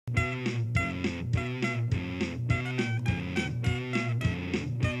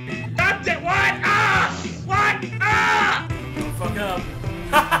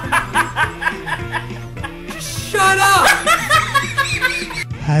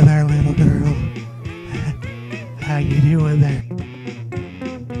Hi there, little girl. How you doing there?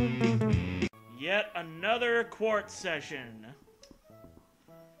 Yet another Quartz session.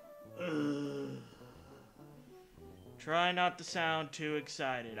 Ugh. Try not to sound too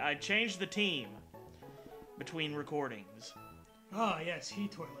excited. I changed the team between recordings. Ah, yes, he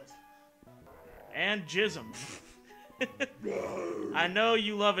toilet. And Jism. I know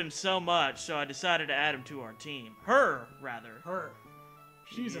you love him so much, so I decided to add him to our team. Her, rather. Her.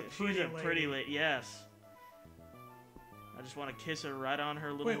 She's a pretty lady. Yes. I just want to kiss her right on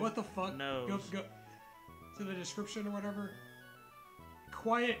her little Wait, what the fuck? nose. Go to the description or whatever.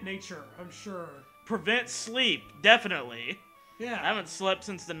 Quiet nature, I'm sure. Prevent sleep, definitely. Yeah. I haven't slept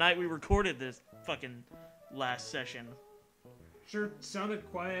since the night we recorded this fucking last session. Sure sounded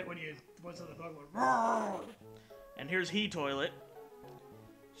quiet when you went to the bug one. And here's He Toilet.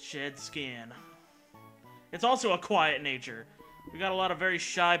 Shed skin. It's also a quiet nature. We got a lot of very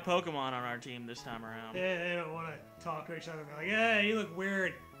shy Pokemon on our team this time around. Yeah, they don't want to talk to each other. They're like, yeah, you look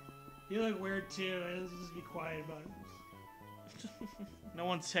weird. You look weird too. Let's just be quiet about it. No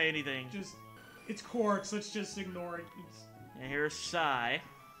one say anything. It's Quartz. Let's just ignore it. And here's Psy.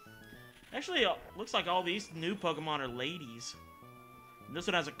 Actually, looks like all these new Pokemon are ladies. And this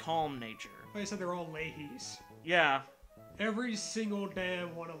one has a calm nature. I said they're all Leahys. Yeah. Every single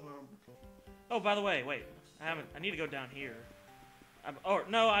damn one of them. Oh, by the way, wait. I need to go down here. Oh,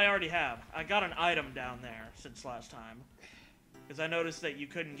 no, I already have. I got an item down there since last time. Because I noticed that you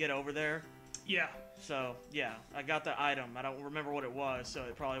couldn't get over there. Yeah. So, yeah, I got the item. I don't remember what it was, so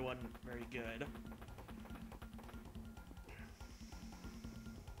it probably wasn't very good.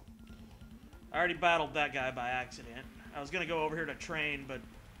 I already battled that guy by accident. I was going to go over here to train, but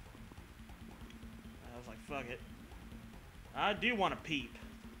I was like, fuck it. I do want to peep.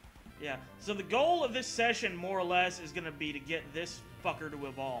 Yeah, so the goal of this session, more or less, is going to be to get this fucker to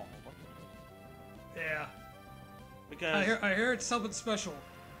evolve. Yeah. Because I hear it's something special.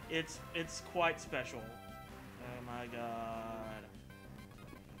 It's quite special. Oh my god.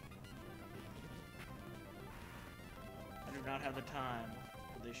 I do not have the time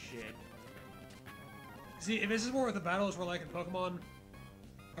for this shit. See, if this is more what the battles were like in Pokemon,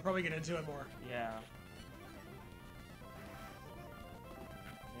 I'll probably get into it more. Yeah.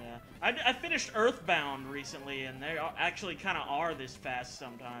 Yeah. I finished Earthbound recently, and they actually kind of are this fast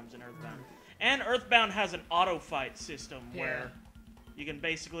sometimes in Earthbound. And Earthbound has an auto-fight system where you can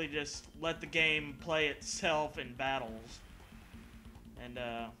basically just let the game play itself in battles. And,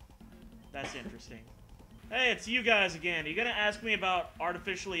 that's interesting. Hey, it's you guys again. Are you gonna ask me about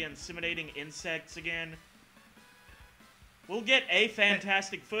artificially inseminating insects again? We'll get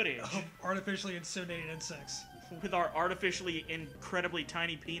fantastic footage. Artificially inseminated insects. With our artificially incredibly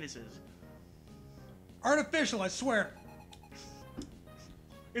tiny penises. Artificial, I swear.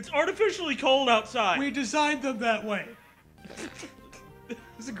 It's artificially cold outside. We designed them that way.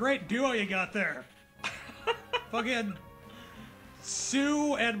 It's a great duo you got there. Fucking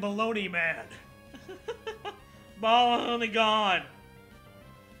Sue and Baloney Man. Baloney gone.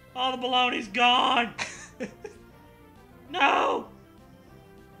 All the baloney's gone. No.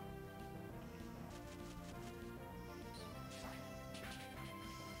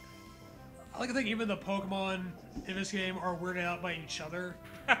 I like to think even the Pokemon in this game are weirded out by each other.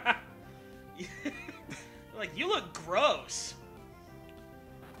 Like, you look gross.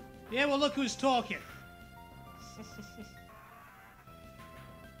 Yeah, well, look who's talking.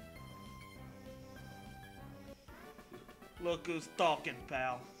 Look who's talking,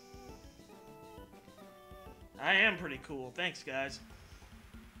 pal. I am pretty cool. Thanks, guys.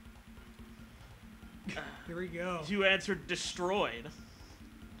 Here we go. You answered destroyed.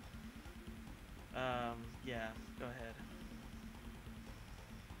 Yeah, go ahead.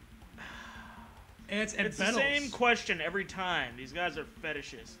 It's the same question every time. These guys are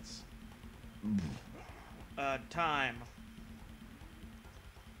fetishists. Time.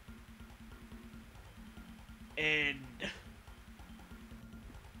 End.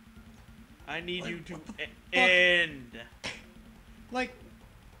 I need you to end. Like,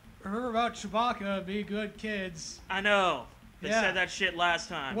 remember about Chewbacca, be good kids. I know. They said that shit last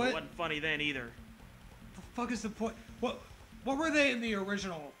time. What? It wasn't funny then either. The fuck is the point? What were they in the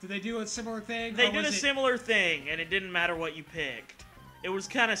original? Did they do a similar thing? They did a similar thing, and it didn't matter what you picked. It was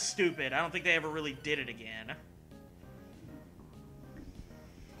kind of stupid. I don't think they ever really did it again.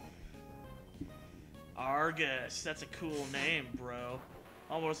 Argus. That's a cool name, bro.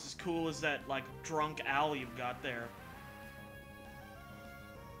 Almost as cool as that, like, drunk owl you've got there.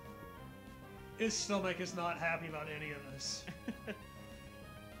 His stomach is not happy about any of this.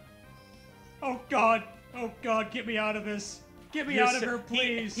 Oh god! Oh god, get me out of this! Get me out of here,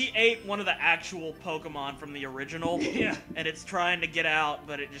 please. He ate one of the actual Pokemon from the original. Yeah. And it's trying to get out,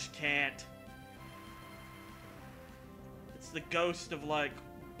 but it just can't. It's the ghost of, like,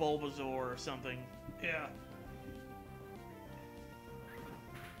 Bulbasaur or something. Yeah.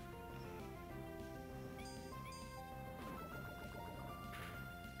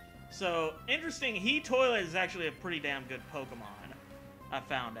 So, interesting, Toilet is actually a pretty damn good Pokemon, I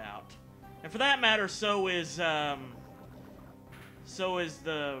found out. And for that matter, so is the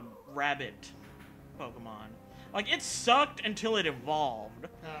Rabbit Pokemon. Like, it sucked until it evolved.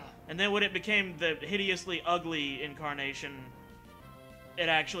 And then when it became the hideously ugly incarnation, it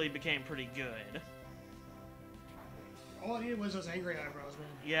actually became pretty good. All he needed was those angry eyebrows, man.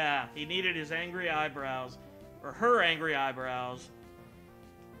 Yeah, he needed his angry eyebrows, or her angry eyebrows.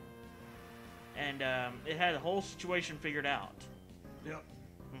 And it had the whole situation figured out. Yep.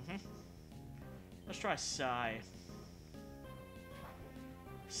 Let's try Psy.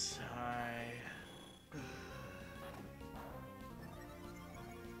 Psy.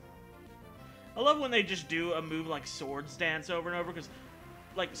 I love when they just do a move like Swords Dance over and over, because,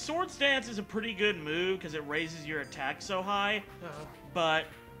 like, Swords Dance is a pretty good move because it raises your attack so high. But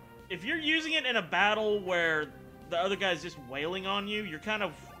if you're using it in a battle where the other guy's just wailing on you, you're kind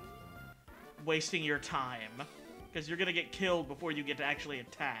of wasting your time, because you're gonna get killed before you get to actually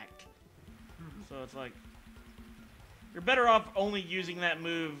attack. So it's like, you're better off only using that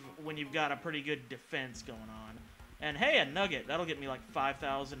move when you've got a pretty good defense going on. And hey, a nugget, that'll get me like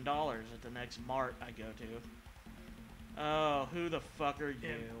 $5,000 at the next mart I go to. Oh, who the fuck are you?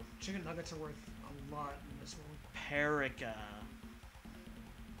 Yeah, chicken nuggets are worth a lot in this one. Perica.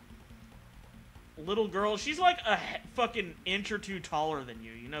 Little girl, she's like a fucking inch or two taller than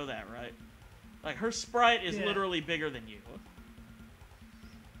you. You know that, right? Like, her sprite is literally bigger than you.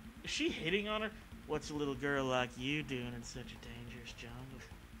 Is she hitting on her? What's a little girl like you doing in such a dangerous jungle?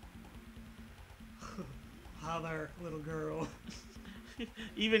 Hi there, little girl.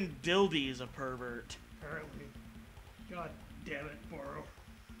 Even Dildy is a pervert. Apparently. God damn it, Boro.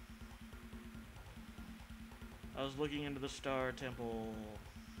 I was looking into the Star Temple.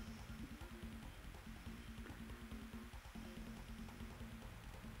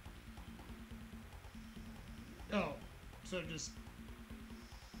 Oh, so just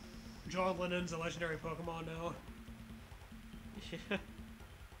John Lennon's a legendary Pokemon now. Yeah.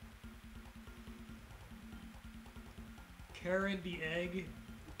 Karen the Egg.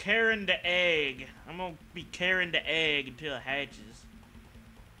 Karen the Egg. I'm gonna be Karen the Egg until it hatches.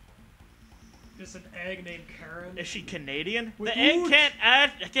 Just an egg named Karen. Is she Canadian? Without... The egg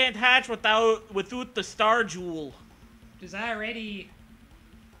can't hatch without the star jewel. Just already.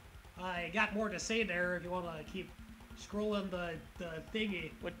 I got more to say there if you want to keep scrolling the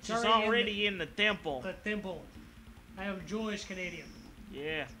thingy. Which is already in the temple. The temple. I am Jewish Canadian.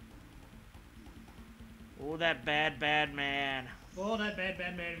 Yeah. Oh, that bad man. Oh, that bad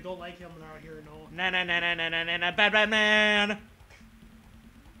man. You don't like him out here, no. Nah, bad man.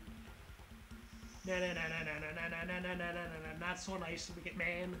 Nah, not so nice, wicked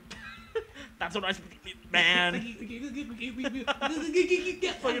man. That's what I man.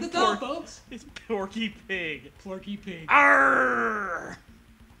 Fucking folks. It's Porky Pig. Porky Pig. Arrgh!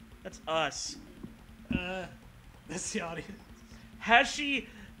 That's us. That's the audience. Has she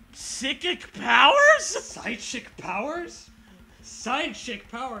psychic powers? Psychic powers? Psychic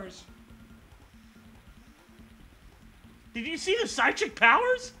powers? Did you see the psychic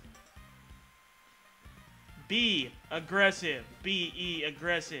powers? B, aggressive. B-E,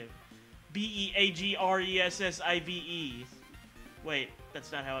 aggressive. B-E-A-G-R-E-S-S-I-V-E. Wait,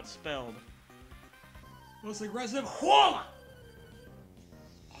 that's not how it's spelled. Most aggressive. Hola!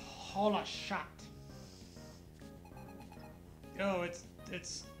 Hola shot. Oh,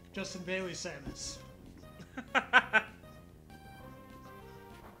 it's Justin Bailey Samus.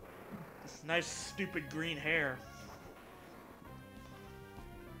 Nice stupid green hair.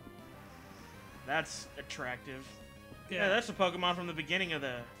 That's attractive. Yeah, that's a Pokemon from the beginning of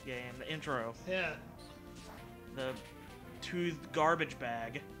the game, the intro. Yeah. The toothed garbage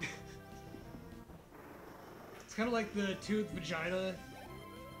bag. It's kind of like the toothed vagina.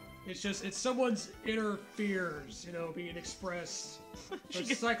 It's someone's inner fears, you know, being expressed.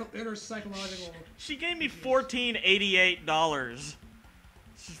 Inner psychological. She gave me $14.88.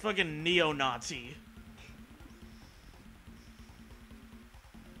 She's fucking neo-Nazi.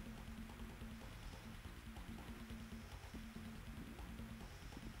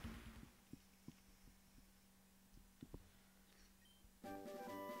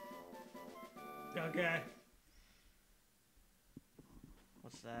 Okay.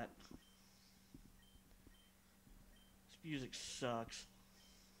 What's that? This music music sucks.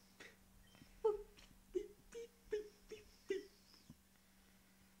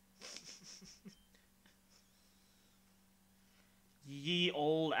 Ye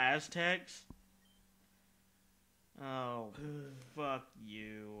old Aztecs? Oh, fuck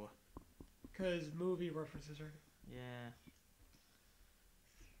you. Because movie references, right? Yeah.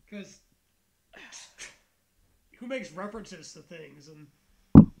 Because who makes references to things and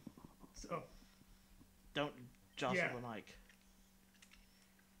so. Don't jostle the mic.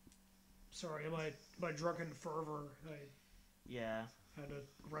 Sorry, in my drunken fervor, I Yeah. had to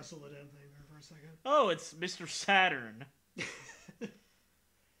wrestle the damn thing there for a second. Oh, it's Mr. Saturn.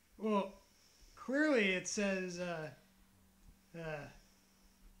 Well, clearly it says, Oh,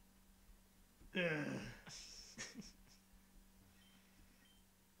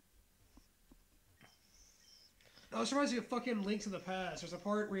 this reminds me of fucking Links in the Past. There's a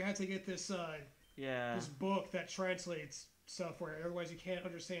part where you have to get this, this book that translates stuff where otherwise you can't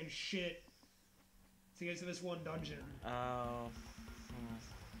understand shit to get to this one dungeon. Oh.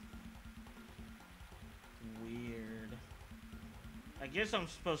 Weird. I guess I'm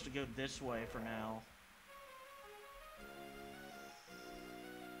supposed to go this way for now.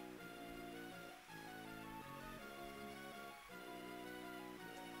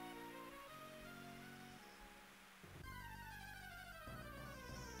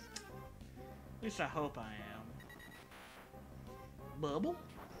 At least I hope I am. Bubble?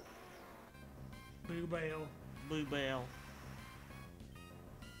 Blue Bale. Blue Bale.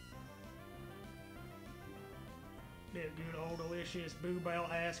 Yeah, good old delicious Blue Bale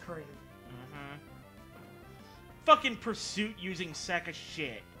ass cream. Uh-huh. Fucking pursuit using sack of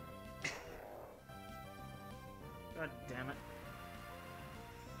shit. God damn it.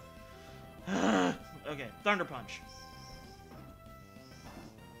 Okay, Thunder Punch.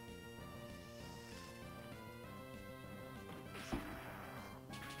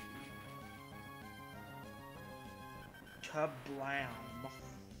 Kablam.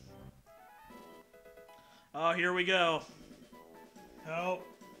 Oh, here we go. Oh,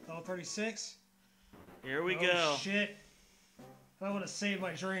 level 36? Here we Oh, go. Shit. I want to save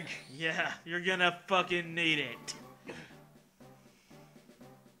my drink. Yeah, you're gonna fucking need it.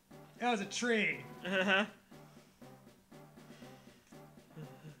 That was a tree. Uh-huh.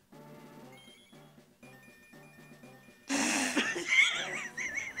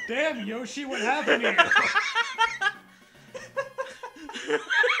 Damn, Yoshi, what happened here?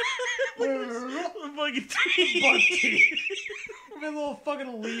 Fucking teeth. Buck teeth. With little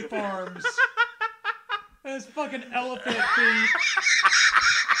fucking leaf arms. And his fucking elephant feet.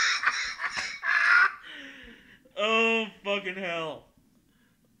 Oh, fucking hell.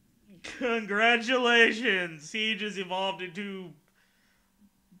 Congratulations. He just evolved into...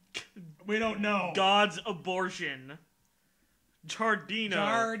 We don't know. God's abortion. Jardino.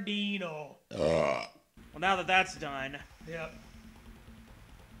 Jardino. Well, now that that's done... Yep.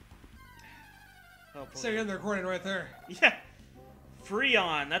 Hopefully. So you're in the recording right there. Yeah.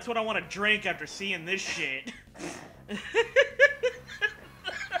 Freon. That's what I want to drink after seeing this shit.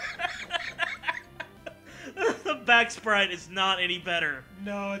 The back sprite is not any better.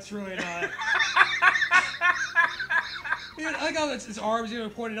 No, it's really not. Dude, I like how his arms even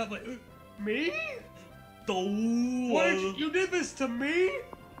pointed up like, me? What did you did this to me?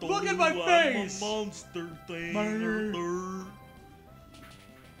 Look at my face! I'm a monster thing.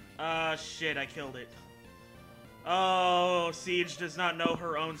 Ah, shit, I killed it. Oh, Siege does not know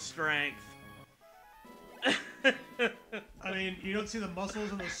her own strength. I mean, you don't see the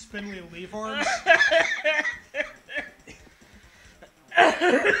muscles in those spindly leaf arms?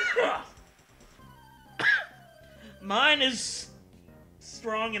 Mine is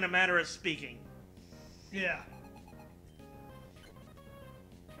strong in a matter of speaking. Yeah.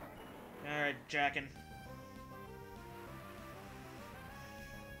 Alright, jackin'.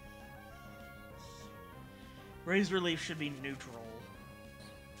 Raised relief should be neutral.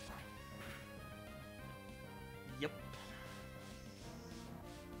 Yep.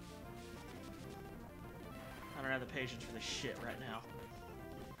 I don't have the patience for this shit right now.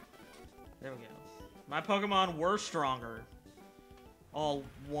 There we go. My Pokemon were stronger. All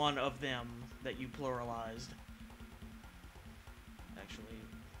one of them that you pluralized. Actually,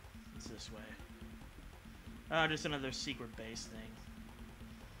 it's this way. Just another secret base thing.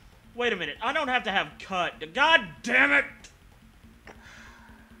 Wait a minute, I don't have to have cut. God damn it!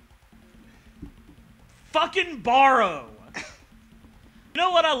 Fucking borrow! You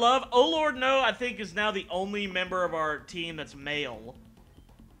know what I love? Oh Lord No, I think, is now the only member of our team that's male.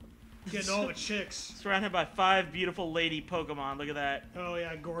 Getting all the chicks. Surrounded by 5 beautiful lady Pokemon. Look at that. Oh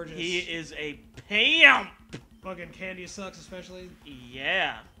yeah, gorgeous. He is a pimp! Fucking candy sucks, especially.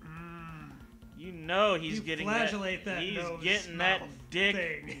 Yeah. You know he's getting that dick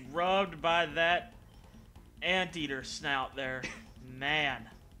thing rubbed by that anteater snout there. Man.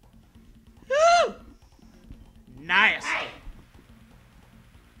 Woo! Nice.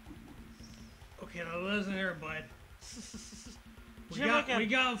 Okay, now listen here, bud. We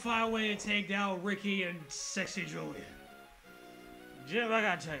gotta find a way to take down Ricky and Sexy Julia. Jim, I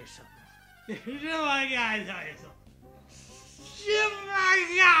gotta tell you something. Jim, I gotta tell you something. Jim,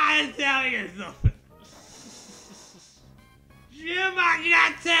 I gotta tell you something. Jim, I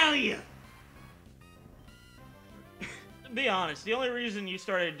gotta tell you. Be honest, the only reason you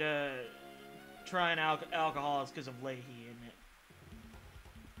started trying alcohol is because of Leahy, isn't it?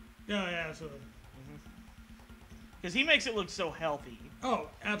 Oh, yeah, absolutely. Because he makes it look so healthy. Oh,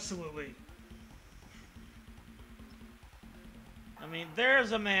 absolutely. I mean,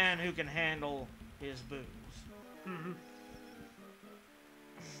 there's a man who can handle his booze.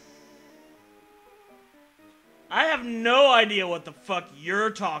 I have no idea what the fuck you're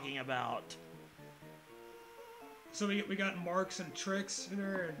talking about. So we got marks and tricks in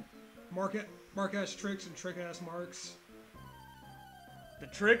there, and mark-ass tricks and trick-ass marks. The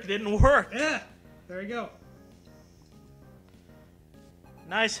trick didn't work. Yeah, there you go.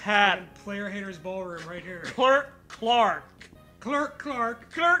 Nice hat. Player haters ballroom right here. Clerk Clark. Clerk Clark.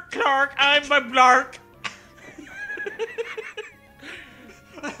 Clerk Clark, I'm my blark.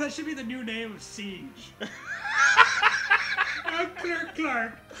 That should be the new name of Siege. I'm Clerk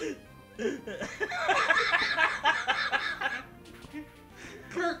Clark.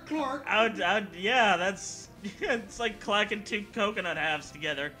 Clerk Clark. Yeah, that's... It's like clacking two coconut halves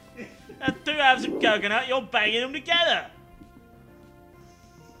together. That's two halves of coconut, you're banging them together.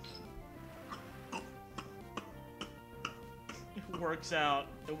 It works out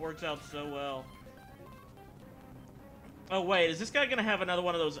so well. Oh wait, is this guy gonna have another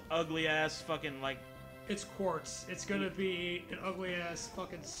one of those ugly ass fucking like... It's Quartz. It's gonna be an ugly ass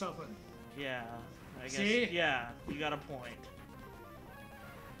fucking something. Yeah, I guess. See? Yeah, you got a point.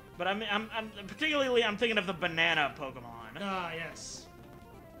 But I'm thinking of the banana Pokemon. Ah, yes.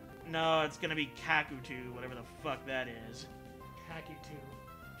 No, it's gonna be Kakutu, whatever the fuck that is. Kakutu.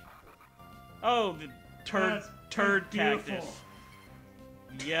 Oh, the turd beautiful. cactus.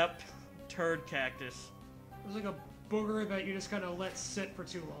 Yep, turd cactus. It's like a booger that you just kind of let sit for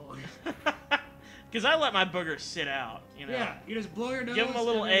too long. Because I let my boogers sit out, you know. Yeah, you just blow your nose. Give them a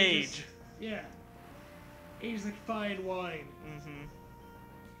little age. Yeah. Age like fine wine.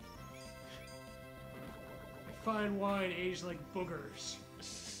 Fine wine aged like boogers.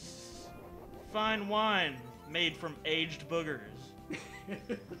 Fine wine made from aged boogers.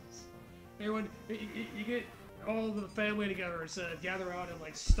 Everyone, you get all the family together and gather out and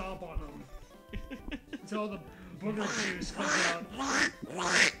like stomp on them until the booger juice comes out.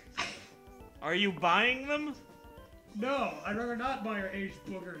 Are you buying them? No, I'd rather not buy your aged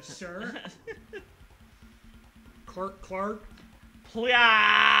boogers, sir. Clark.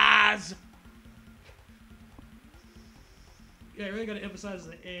 Please. Yeah, I really gotta emphasize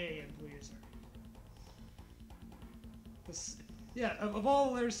the A in please. Yeah, of all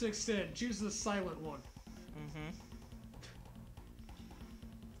the letters to extend, choose the silent one.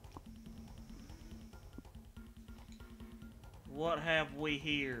 What have we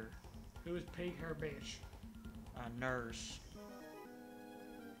here? Who is pink hair bitch? A nurse.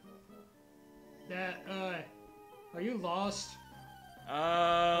 That, are you lost? It's a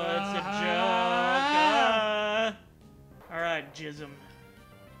joke. Alright, Jism.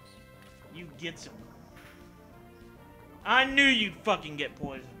 You get some. I knew you'd fucking get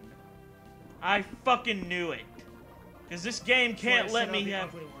poisoned. I fucking knew it. Because this game can't let me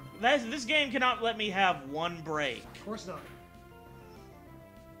have... This game cannot let me have one break. Of course not.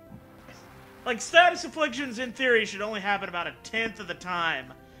 Like, status afflictions, in theory, should only happen about 1/10 of the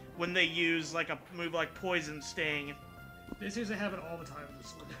time when they use, like, a move like Poison Sting. This usually happen all the time in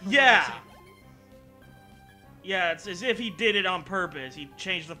this one. Yeah! Yeah, it's as if he did it on purpose. He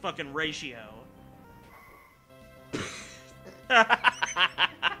changed the fucking ratio.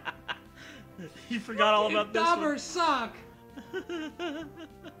 You forgot all about this Daubers suck!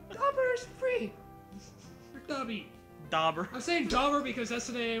 Dauber's free! For Dobby. Dauber. I'm saying Dauber because that's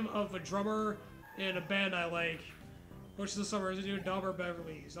the name of a drummer in a band I like. Which is the summers they do Dauber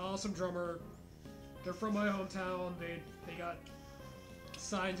Beverly's. Awesome drummer. They're from my hometown. They got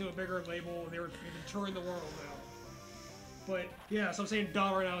signed to a bigger label. They've been touring the world now. But yeah, so I'm saying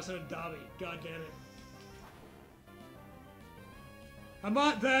Dauber now instead of Dobby. God damn it. I'm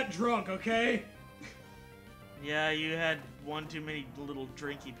not that drunk, okay? Yeah, you had one too many little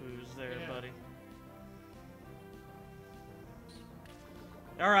drinky poos there, buddy.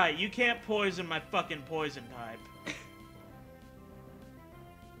 Alright, you can't poison my fucking poison type.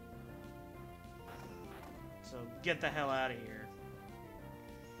 So get the hell out of here.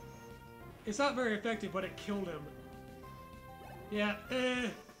 It's not very effective, but it killed him. Yeah,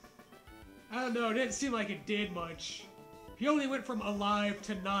 I don't know, it didn't seem like it did much. He only went from alive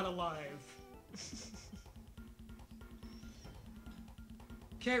to not alive.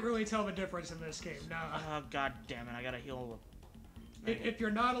 Can't really tell the difference in this game, nah. Oh, god damn it, I gotta heal. If you're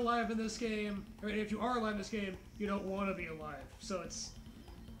not alive in this game, or if you are alive in this game, you don't want to be alive. So it's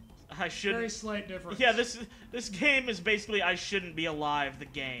I shouldn't. very slight difference. Yeah, this game is basically I shouldn't be alive the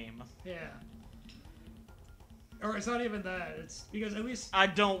game. Yeah. Or it's not even that. It's because at least I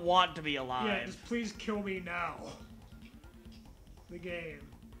don't want to be alive. yeah, just please kill me now. The game.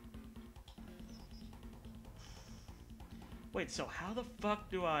 Wait, so how the fuck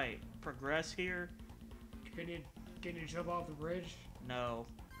do I progress here? Can you jump off the bridge? No.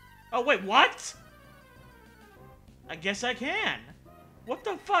 Oh wait, what? I guess I can. What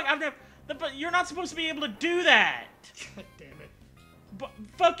the fuck? I've never. But you're not supposed to be able to do that. God damn it.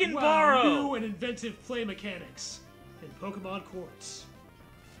 Fucking Wow, borrow. new and inventive play mechanics in Pokemon Quartz.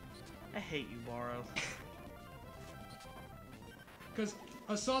 I hate you, Borrow. Because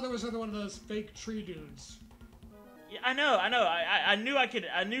I saw there was another one of those fake tree dudes. Yeah, I know. I knew I could.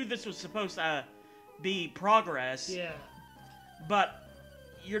 I knew this was supposed to be progress. Yeah. But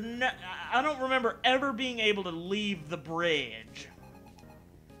you're not. I don't remember ever being able to leave the bridge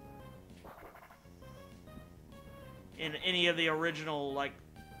in any of the original, like,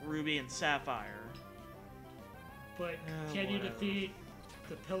 Ruby and Sapphire. But can you defeat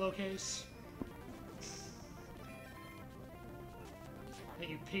the pillowcase that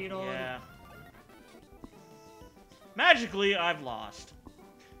you peed on? Yeah. Magically, I've lost.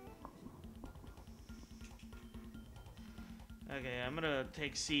 Okay, I'm gonna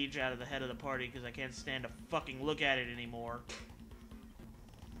take Siege out of the head of the party because I can't stand to fucking look at it anymore.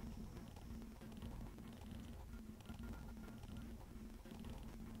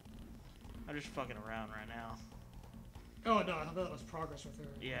 I'm just fucking around right now. Oh no, I thought that was progress with her.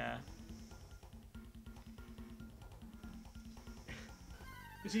 Yeah.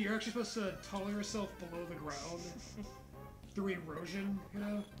 You see, you're actually supposed to tunnel yourself below the ground through erosion, you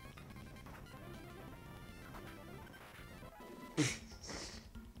know?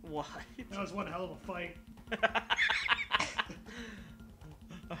 What? That was one hell of a fight.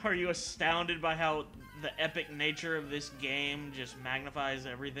 Are you astounded by how the epic nature of this game just magnifies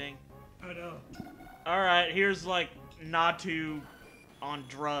everything? I know. Alright, here's like Natu on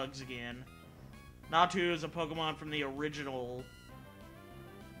drugs again. Natu is a Pokemon from the original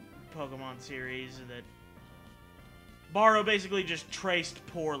Pokemon series that Borrow basically just traced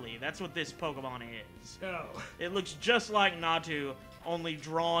poorly. That's what this Pokemon is. Oh. It looks just like Natu, only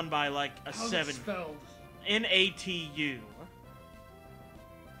drawn by like a How's 7. it spelled? Natu.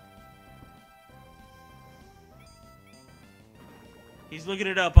 He's looking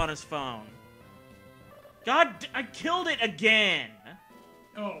it up on his phone. God, I killed it again!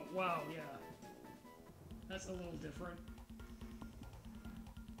 Oh, wow, yeah. That's a little different.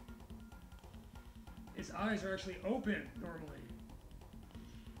 Its eyes are actually open, normally.